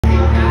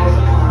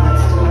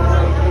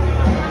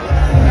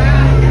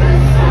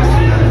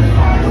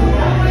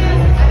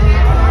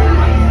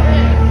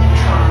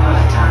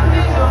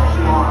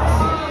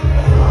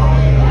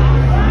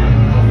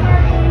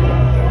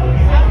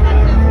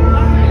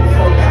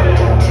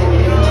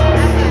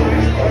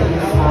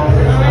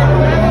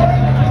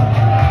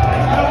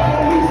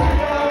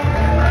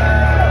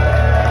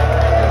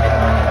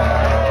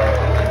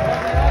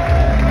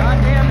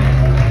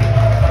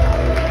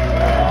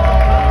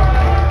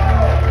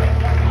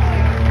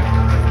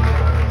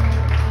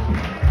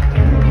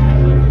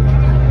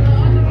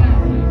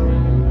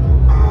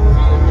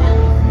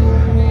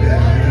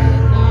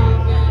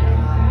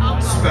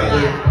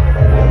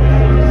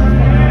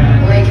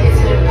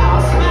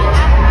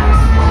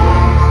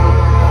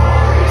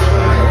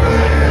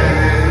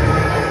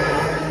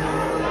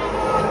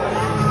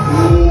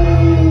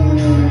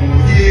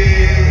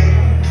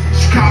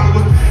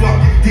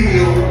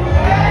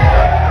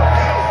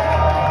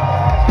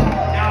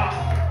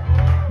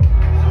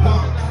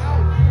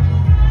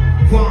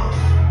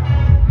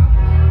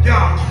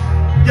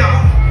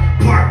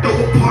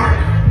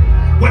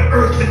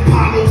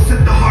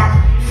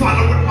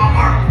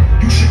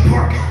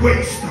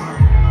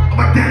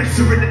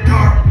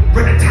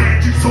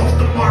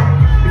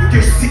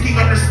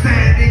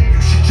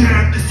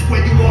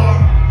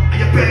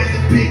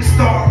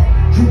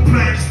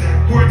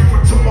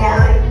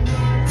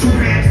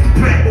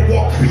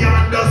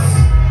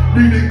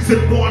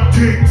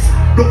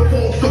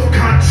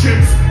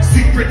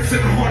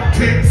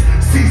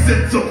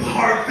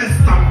harvest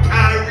I'm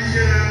carrying.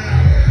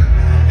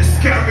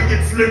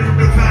 It's litter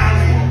the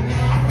valley.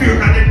 I fear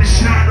not in the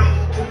shadow.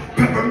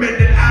 Peppermint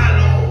and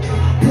aloe,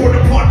 poured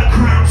upon the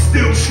crown,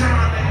 still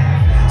shining.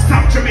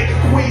 South Jamaica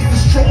Queens, the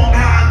Strong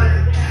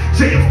Island.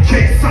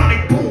 JFK,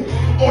 Sonic Boom,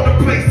 all the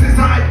places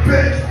I've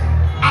been.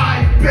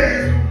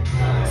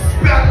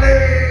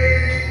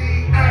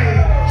 Spelling,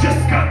 ayy.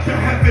 Just got to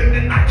heaven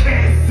and I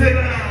can't sit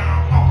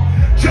down.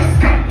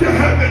 Just got to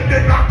heaven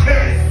and I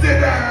can't sit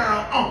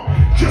down.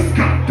 Just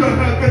got to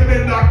heaven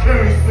and I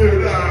can't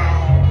sit down.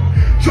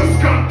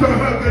 Just got to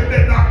heaven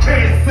and I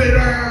can't sit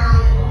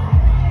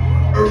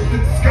down. Earth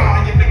and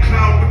sky in the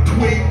cloud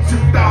between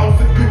 2,000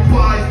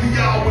 goodbyes, the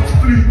hours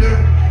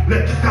fleeting.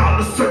 Let the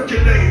dollar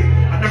circulate,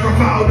 I never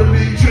vowed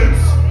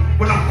allegiance.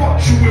 When I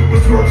fucked you it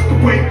was worth the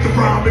wait, the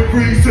rhyme and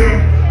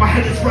reason. My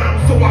head is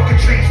round so I can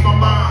change my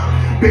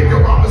mind. Been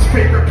your mama's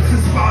favorite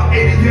since about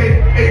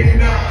 88, 89.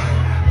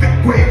 Thick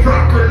wave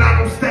rocker,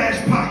 lotto stash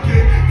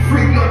pocket.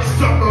 Free lunch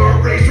summer,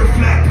 razor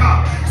flat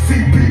top.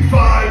 CP5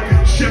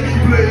 and Chevy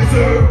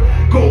Blazer.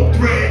 Gold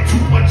thread,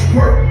 too much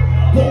work.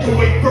 Walk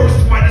away first,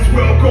 might as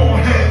well go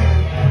ahead.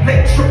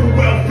 Let triple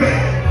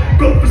welfare.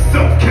 Go for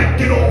self, can't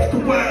get off the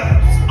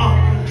webs.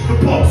 The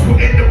balls were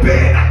in the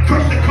bed, I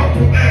cracked a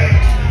couple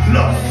eggs.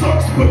 Love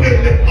sucks, but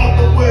in the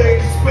other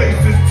ways.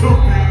 Spaces took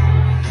me,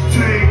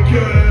 take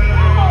it.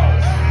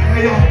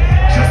 Hey,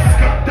 just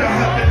got to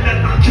heaven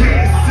and I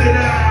can't sit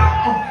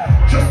down.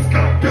 Just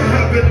got to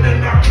heaven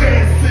and I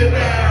can't sit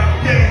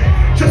down.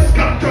 Yeah, just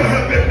got to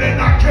heaven and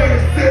I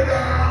can't sit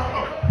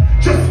down.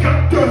 Just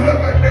got to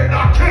heaven and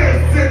I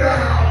can't sit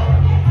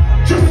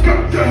down. Just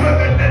got to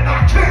heaven and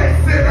I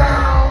can't sit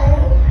down.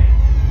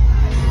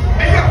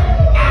 Hey,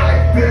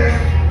 I've been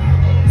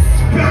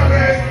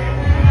spelling.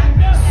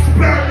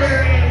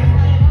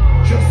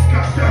 Just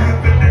got to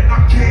heaven and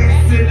I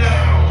can't sit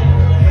down.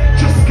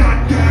 Just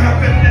got to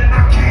heaven and I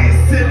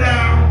can't sit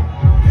down.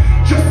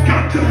 Just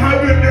got to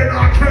heaven and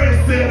I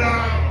can't sit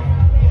down.